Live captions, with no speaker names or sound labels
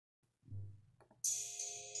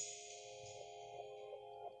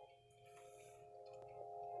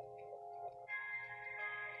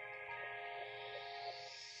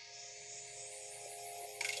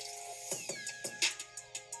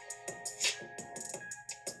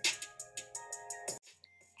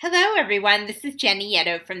Hello everyone, this is Jenny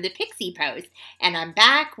Yetto from the Pixie Post, and I'm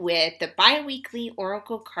back with the Biweekly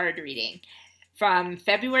Oracle card reading from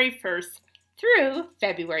February 1st through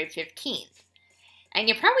February 15th. And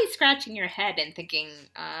you're probably scratching your head and thinking,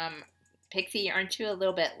 Pixie, aren't you a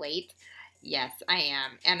little bit late? Yes, I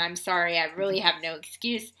am, and I'm sorry, I really have no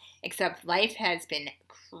excuse, except life has been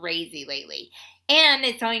crazy lately, and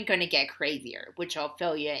it's only going to get crazier, which I'll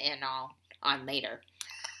fill you in on later.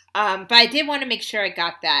 But I did want to make sure I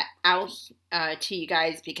got that out to you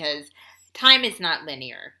guys because time is not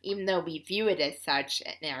linear, even though we view it as such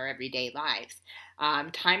in our everyday lives.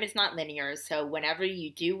 Time is not linear, so whenever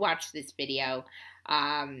you do watch this video,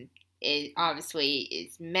 it obviously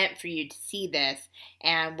is meant for you to see this,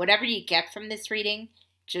 and whatever you get from this reading,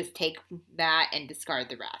 just take that and discard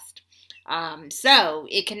the rest. So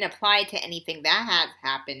it can apply to anything that has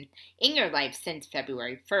happened in your life since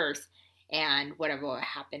February 1st. And whatever will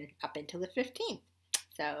happen up until the 15th.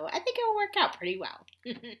 So I think it will work out pretty well.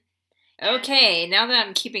 Okay, now that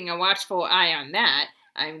I'm keeping a watchful eye on that,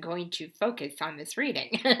 I'm going to focus on this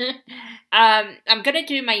reading. I'm going to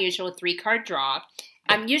do my usual 3-card draw.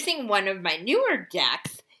 I'm using one of my newer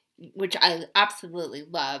decks, which I absolutely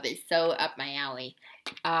love. It's so up my alley.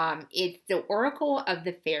 It's the Oracle of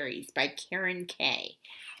the Fairies by Karen Kay.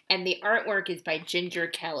 And the artwork is by Ginger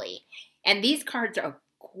Kelly. And these cards are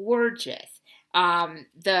gorgeous.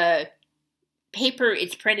 The paper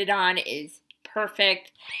it's printed on is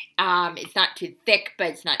perfect. It's not too thick, but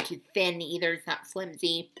it's not too thin either. It's not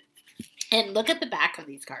flimsy. And look at the back of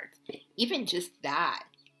these cards. Even just that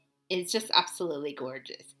is just absolutely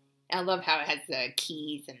gorgeous. And I love how it has the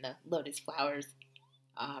keys and the lotus flowers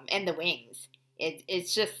and the wings.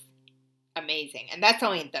 It's just amazing. And that's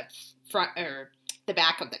only the front or the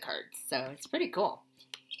back of the cards, so it's pretty cool.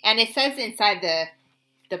 And it says inside the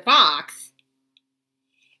box,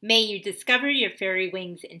 may you discover your fairy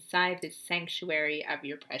wings inside the sanctuary of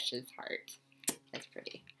your precious heart. That's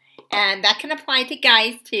pretty. And that can apply to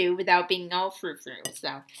guys too without being all frou-frou,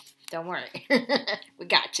 so don't worry. We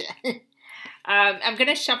gotcha. I'm going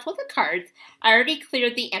to shuffle the cards. I already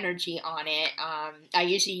cleared the energy on it. I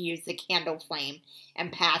usually use the candle flame and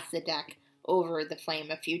pass the deck over the flame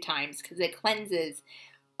a few times because it cleanses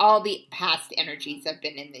all the past energies that have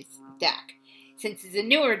been in this deck. Since it's a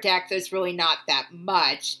newer deck, there's really not that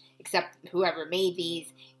much, except whoever made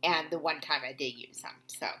these, and the one time I did use them.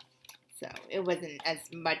 So it wasn't as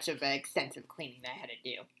much of an extensive cleaning that I had to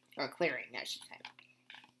do, or clearing, I should say.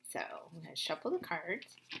 So I'm going to shuffle the cards.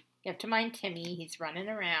 You have to mind Timmy, he's running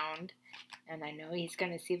around, and I know he's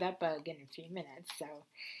going to see that bug in a few minutes, so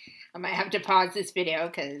I might have to pause this video,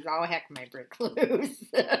 because all heck might break loose.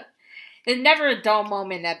 There's never a dull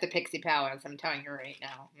moment at the Pixie Palace, I'm telling you right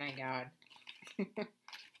now. My God.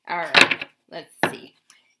 Alright, let's see.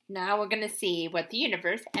 Now we're going to see what the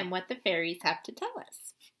universe and what the fairies have to tell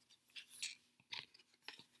us.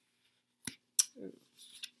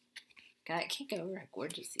 God, I can't get over how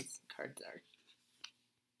gorgeous these cards are.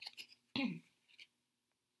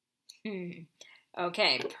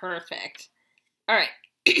 Okay, perfect. Alright,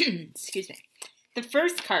 excuse me. The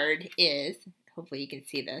first card is, hopefully you can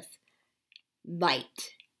see this,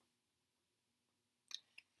 Light.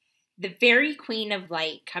 The Fairy Queen of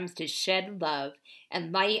Light comes to shed love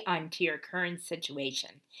and light onto your current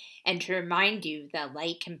situation and to remind you that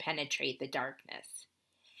light can penetrate the darkness.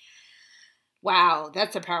 Wow,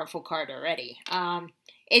 that's a powerful card already.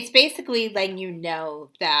 It's basically letting you know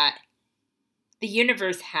that the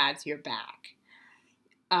universe has your back.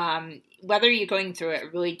 Whether you're going through a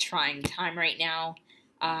really trying time right now,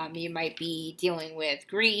 you might be dealing with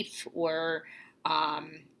grief or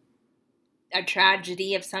a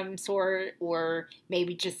tragedy of some sort, or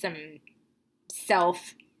maybe just some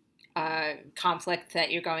self conflict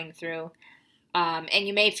that you're going through. And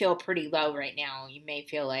you may feel pretty low right now. You may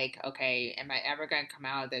feel like, okay, am I ever going to come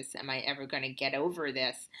out of this? Am I ever going to get over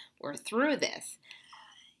this or through this?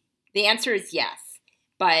 The answer is yes,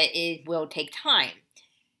 but it will take time.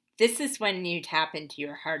 This is when you tap into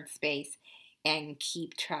your heart space and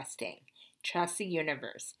keep trusting. Trust the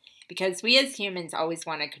universe. Because we as humans always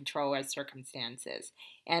want to control our circumstances.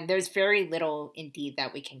 And there's very little indeed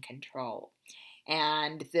that we can control.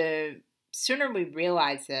 And the sooner we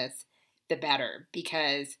realize this, the better.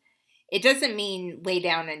 Because it doesn't mean lay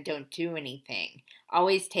down and don't do anything.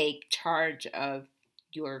 Always take charge of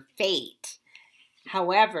your fate.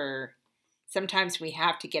 However, sometimes we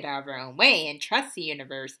have to get out of our own way and trust the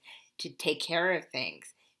universe to take care of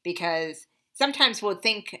things. Because sometimes we'll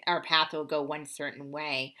think our path will go one certain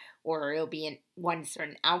way, or it'll be in one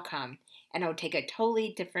certain outcome, and it'll take a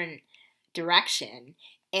totally different direction.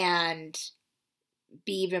 And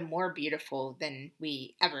be even more beautiful than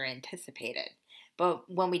we ever anticipated. But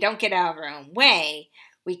when we don't get out of our own way,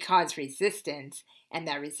 we cause resistance, and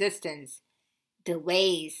that resistance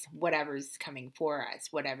delays whatever's coming for us,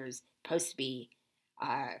 whatever's supposed to be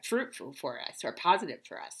fruitful for us or positive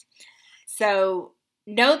for us. So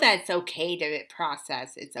know that it's okay to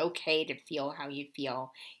process. It's okay to feel how you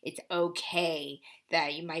feel. It's okay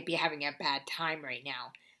that you might be having a bad time right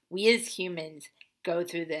now. We as humans go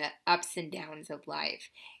through the ups and downs of life.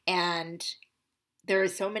 And there are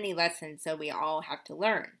so many lessons that we all have to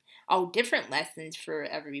learn, all different lessons for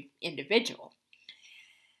every individual.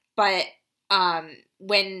 But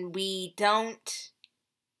when we don't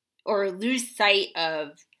or lose sight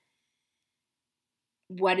of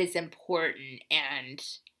what is important and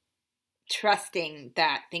trusting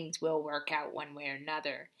that things will work out one way or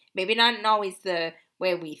another, maybe not always the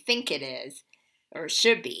way we think it is or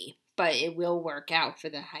should be, but it will work out for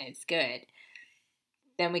the highest good,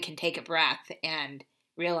 then we can take a breath and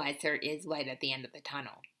realize there is light at the end of the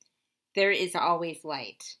tunnel. There is always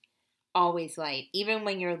light. Always light. Even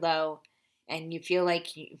when you're low and you feel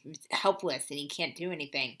like you're helpless and you can't do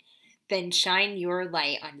anything, then shine your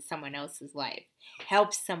light on someone else's life.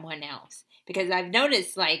 Help someone else. Because I've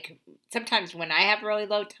noticed, like, sometimes when I have really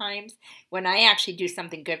low times, when I actually do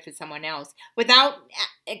something good for someone else without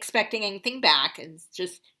expecting anything back, it's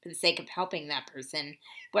just for the sake of helping that person,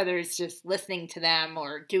 whether it's just listening to them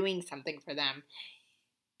or doing something for them,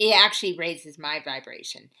 it actually raises my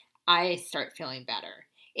vibration. I start feeling better.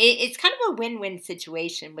 It's kind of a win-win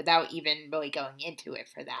situation without even really going into it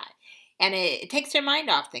for that. And it takes your mind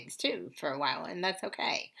off things, too, for a while, and that's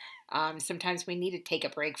okay. Sometimes we need to take a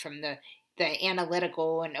break from the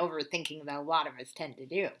analytical and overthinking that a lot of us tend to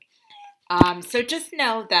do. So just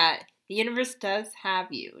know that the universe does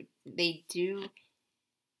have you. They do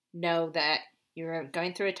know that you're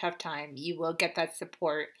going through a tough time. You will get that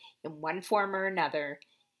support in one form or another.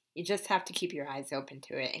 You just have to keep your eyes open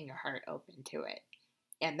to it and your heart open to it.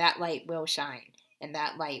 And that light will shine, and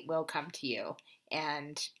that light will come to you.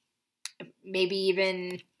 And maybe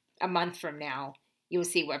even a month from now, you'll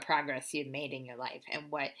see what progress you've made in your life and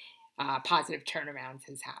what positive turnarounds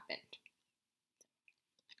has happened.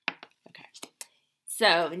 Okay.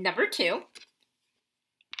 So, number 2.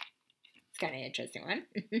 It's kind of an interesting one.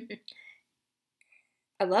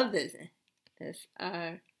 I love this.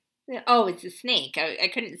 Oh, it's a snake.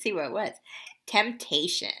 I couldn't see what it was.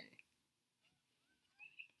 Temptation.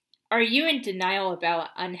 Are you in denial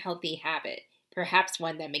about an unhealthy habit, perhaps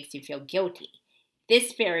one that makes you feel guilty?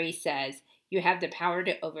 This fairy says you have the power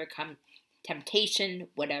to overcome temptation,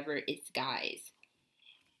 whatever its guise.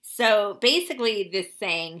 So basically this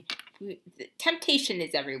saying, temptation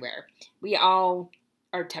is everywhere. We all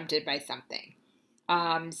are tempted by something.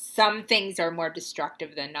 Some things are more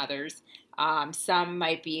destructive than others. Some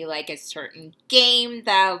might be like a certain game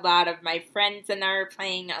that a lot of my friends and I are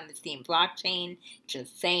playing on the Steam blockchain.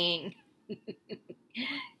 Just saying.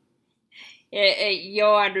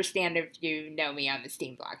 You'll understand if you know me on the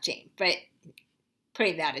Steam blockchain. But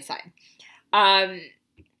putting that aside.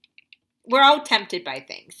 We're all tempted by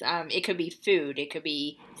things. It could be food. It could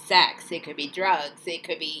be sex. It could be drugs. It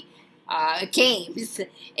could be games.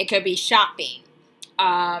 It could be shopping.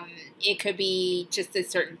 It could be just a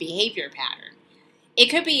certain behavior pattern. It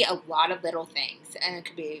could be a lot of little things, and it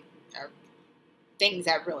could be things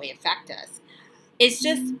that really affect us. It's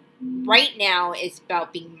just, right now, it's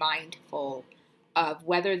about being mindful of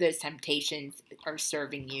whether those temptations are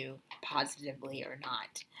serving you positively or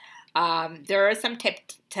not. There are some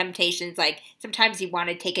temptations, like sometimes you want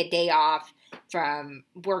to take a day off from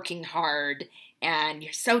working hard, and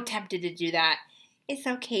you're so tempted to do that. It's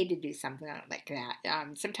okay to do something like that.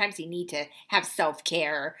 Sometimes you need to have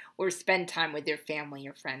self-care or spend time with your family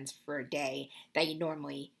or friends for a day that you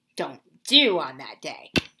normally don't do on that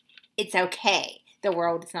day. It's okay. The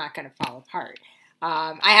world is not going to fall apart.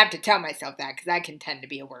 I have to tell myself that because I can tend to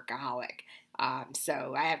be a workaholic.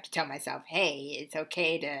 So I have to tell myself, hey, it's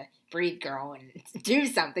okay to breathe, girl, and do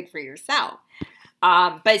something for yourself.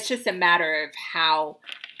 But it's just a matter of how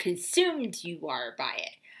consumed you are by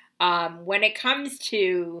it. When it comes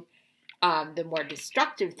to the more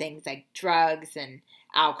destructive things like drugs and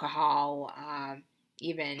alcohol,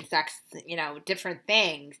 even sex, different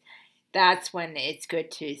things, that's when it's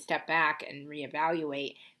good to step back and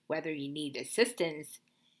reevaluate whether you need assistance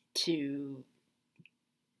to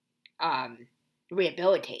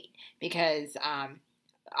rehabilitate. Because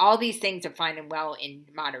all these things are fine and well in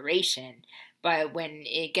moderation, but when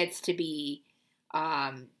it gets to be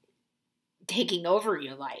taking over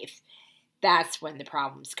your life, that's when the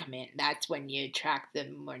problems come in. That's when you attract the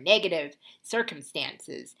more negative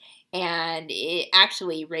circumstances, and it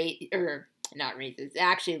actually it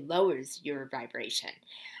actually lowers your vibration.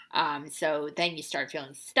 So then you start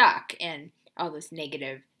feeling stuck and all those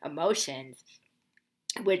negative emotions,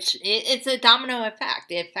 which it's a domino effect.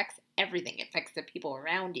 It affects everything. It affects the people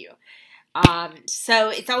around you. So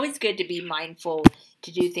it's always good to be mindful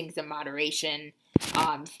to do things in moderation.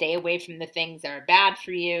 Stay away from the things that are bad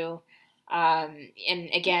for you. And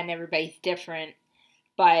again, everybody's different,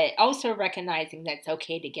 but also recognizing that it's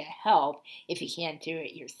okay to get help if you can't do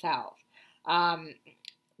it yourself.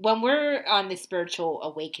 When we're on the spiritual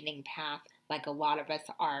awakening path, like a lot of us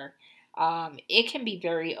are, it can be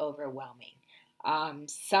very overwhelming.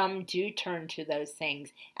 Some do turn to those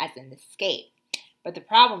things as an escape. But the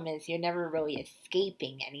problem is you're never really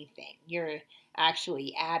escaping anything. You're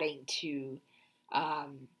actually adding to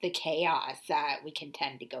the chaos that we can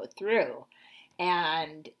tend to go through.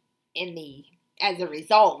 And as a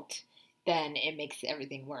result, then it makes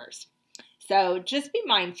everything worse. So just be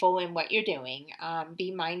mindful in what you're doing.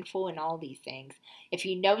 Be mindful in all these things. If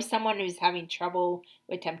you know someone who's having trouble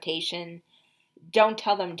with temptation, don't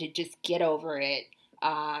tell them to just get over it.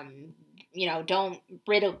 Don't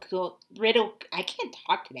I can't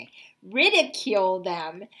talk today. Ridicule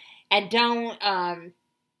them, and don't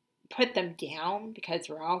put them down, because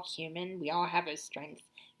we're all human. We all have our strengths.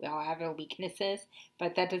 We all have our weaknesses,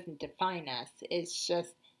 but that doesn't define us. It's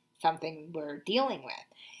just something we're dealing with.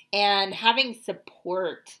 And having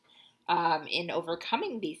support in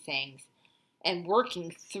overcoming these things and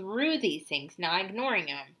working through these things, not ignoring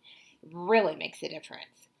them, really makes a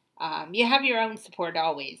difference. You have your own support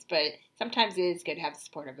always, but sometimes it is good to have the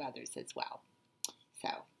support of others as well. So,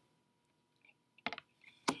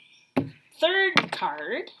 third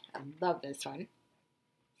card, I love this one,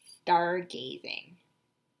 stargazing.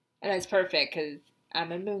 And that's perfect because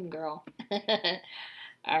I'm a moon girl.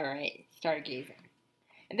 All right, stargazing.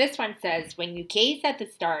 And this one says, when you gaze at the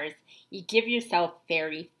stars, you give yourself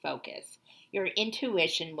fairy focus. Your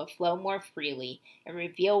intuition will flow more freely and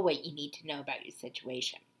reveal what you need to know about your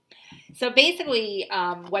situation. So basically,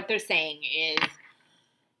 what they're saying is,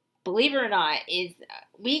 believe it or not, is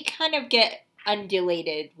we kind of get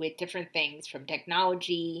undulated with different things from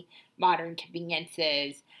technology, modern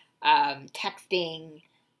conveniences, texting,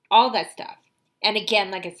 all that stuff. And again,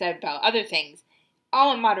 like I said about other things,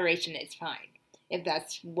 all in moderation is fine if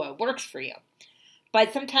that's what works for you.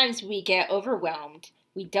 But sometimes we get overwhelmed.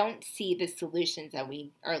 We don't see the solutions that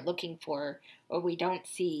we are looking for, or we don't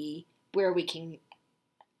see where we can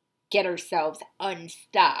get ourselves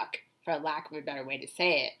unstuck, for lack of a better way to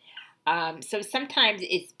say it. So sometimes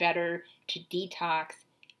it's better to detox,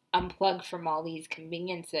 unplug from all these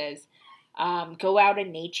conveniences, go out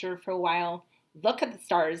in nature for a while, look at the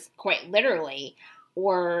stars quite literally,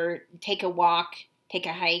 or take a walk, take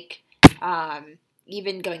a hike,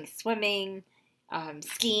 even going swimming,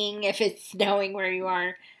 skiing if it's snowing where you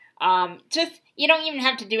are. You don't even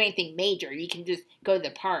have to do anything major. You can just go to the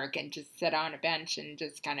park and just sit on a bench and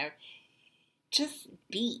just kind of just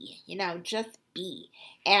be, just be.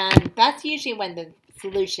 And that's usually when the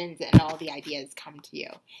solutions and all the ideas come to you.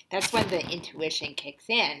 That's when the intuition kicks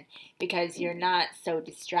in, because you're not so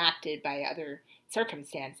distracted by other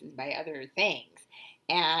circumstances, by other things.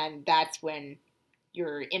 And that's when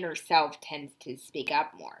your inner self tends to speak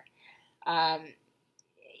up more.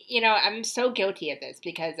 I'm so guilty of this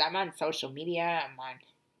because I'm on social media, I'm on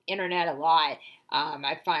internet a lot.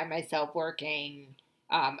 I find myself working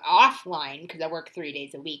offline, because I work 3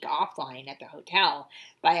 days a week offline at the hotel,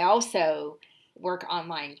 but I also work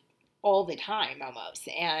online all the time almost.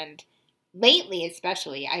 And lately,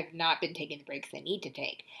 especially, I've not been taking the breaks I need to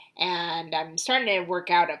take. And I'm starting to work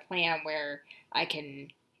out a plan where I can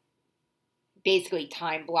basically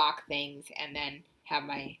time block things and then have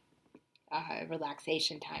my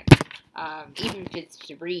relaxation time, even if it's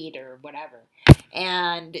to read or whatever.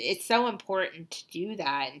 And it's so important to do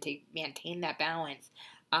that and to maintain that balance.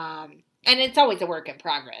 And it's always a work in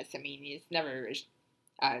progress. I mean, it's never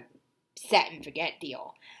a set and forget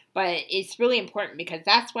deal. But it's really important, because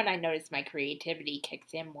that's when I notice my creativity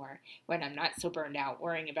kicks in more, when I'm not so burned out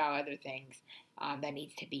worrying about other things that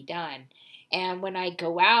needs to be done. And when I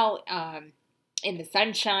go out in the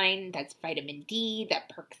sunshine, that's vitamin D, that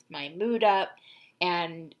perks my mood up.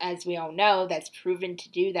 And as we all know, that's proven to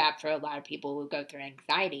do that for a lot of people who go through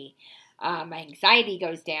anxiety. My anxiety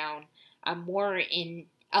goes down. I'm more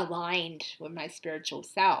aligned with my spiritual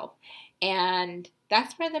self. And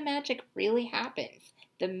that's where the magic really happens.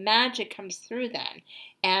 the magic comes through then.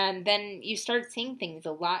 And then you start seeing things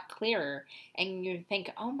a lot clearer, and you think,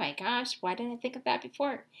 oh my gosh, why didn't I think of that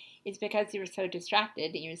before? It's because you were so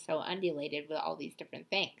distracted and you were so undulated with all these different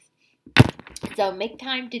things. So make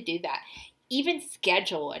time to do that. Even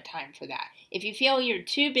schedule a time for that. If you feel you're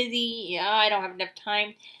too busy, I don't have enough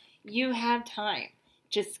time, you have time.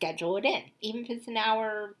 Just schedule it in, even if it's an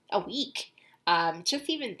hour a week. Just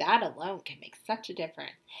even that alone can make such a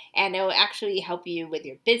difference. And it will actually help you with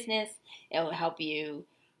your business. It will help you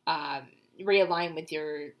realign with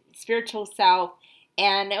your spiritual self.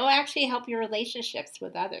 And it will actually help your relationships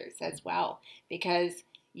with others as well, because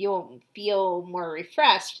you'll feel more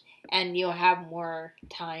refreshed and you'll have more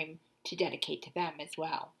time to dedicate to them as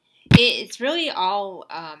well. It's really all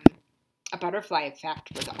a butterfly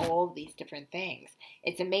effect with all of these different things.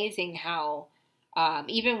 It's amazing how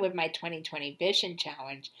even with my 2020 Vision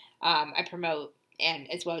Challenge, I promote, and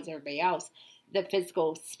as well as everybody else, the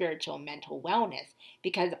physical, spiritual, mental wellness,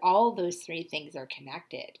 because all those three things are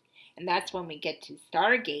connected. And that's when we get to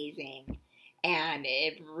stargazing, and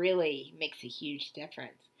it really makes a huge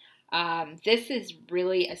difference. This is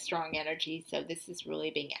really a strong energy, so this is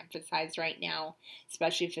really being emphasized right now,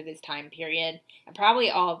 especially for this time period, and probably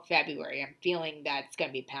all of February. I'm feeling that it's going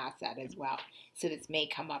to be past that as well, so this may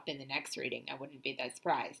come up in the next reading. I wouldn't be that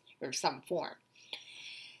surprised, or some form.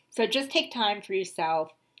 So just take time for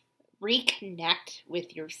yourself, reconnect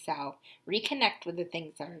with yourself, reconnect with the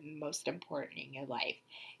things that are most important in your life,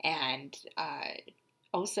 and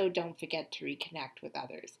also don't forget to reconnect with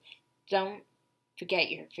others. Don't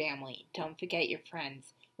forget your family. Don't forget your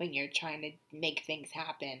friends when you're trying to make things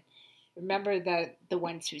happen. Remember the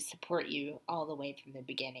ones who support you all the way from the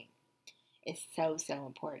beginning. It's so, so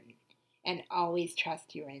important. And always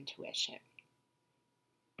trust your intuition.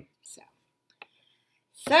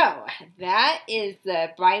 So that is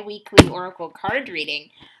the bi-weekly oracle card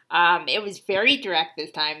reading. It was very direct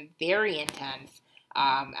this time, very intense.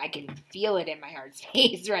 I can feel it in my heart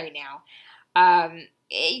space right now.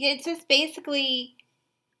 It's just basically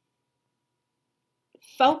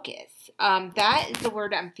focus. That is the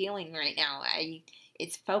word I'm feeling right now.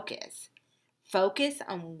 It's focus. Focus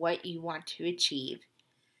on what you want to achieve.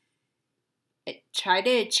 Try to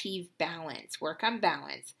achieve balance. Work on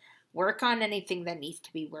balance. Work on anything that needs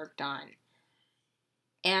to be worked on.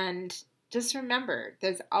 And just remember,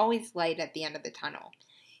 there's always light at the end of the tunnel.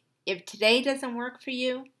 If today doesn't work for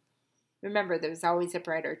you, remember there's always a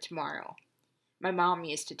brighter tomorrow. My mom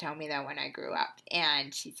used to tell me that when I grew up.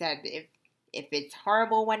 And she said, if it's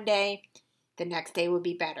horrible one day, the next day will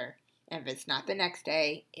be better. And if it's not the next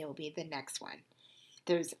day, it will be the next one.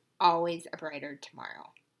 There's always a brighter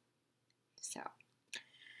tomorrow. So,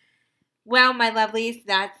 well, my lovelies,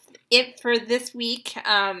 that's it for this week.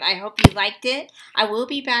 I hope you liked it. I will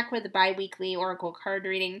be back with a bi-weekly oracle card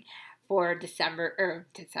reading for February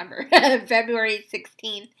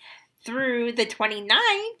 16th through the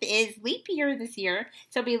 29th is leap year this year,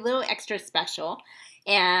 so it'll be a little extra special.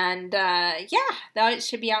 And yeah, that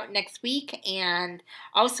should be out next week. And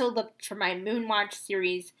also look for my Moonwatch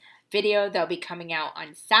series video that'll be coming out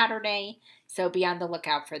on Saturday, so be on the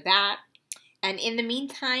lookout for that. And in the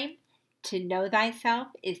meantime, to know thyself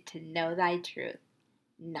is to know thy truth.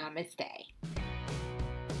 Namaste.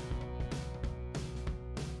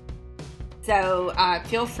 So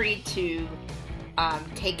feel free to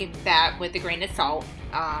take that with a grain of salt.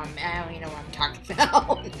 I don't even know what I'm talking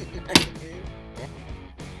about.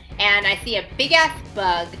 And I see a big ass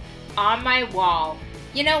bug on my wall.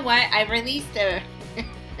 You know what? I released a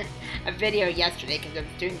video yesterday because I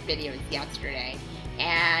was doing videos yesterday.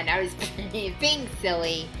 And I was being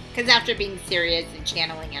silly because after being serious and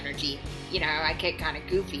channeling energy, I get kind of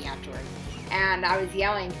goofy afterwards. And I was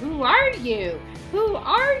yelling, "Who are you? Who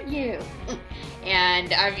are you?"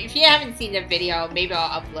 And if you haven't seen the video, maybe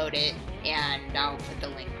I'll upload it and I'll put the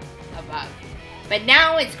link above. But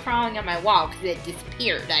now it's crawling on my wall because it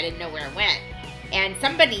disappeared. I didn't know where it went. And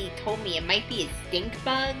somebody told me it might be a stink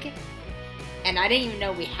bug. And I didn't even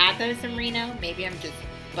know we had those in Reno. Maybe I'm just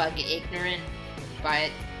bug ignorant.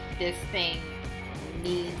 But this thing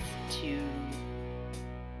needs to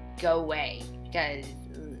go away because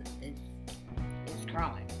it's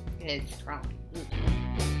crawling. It's crawling.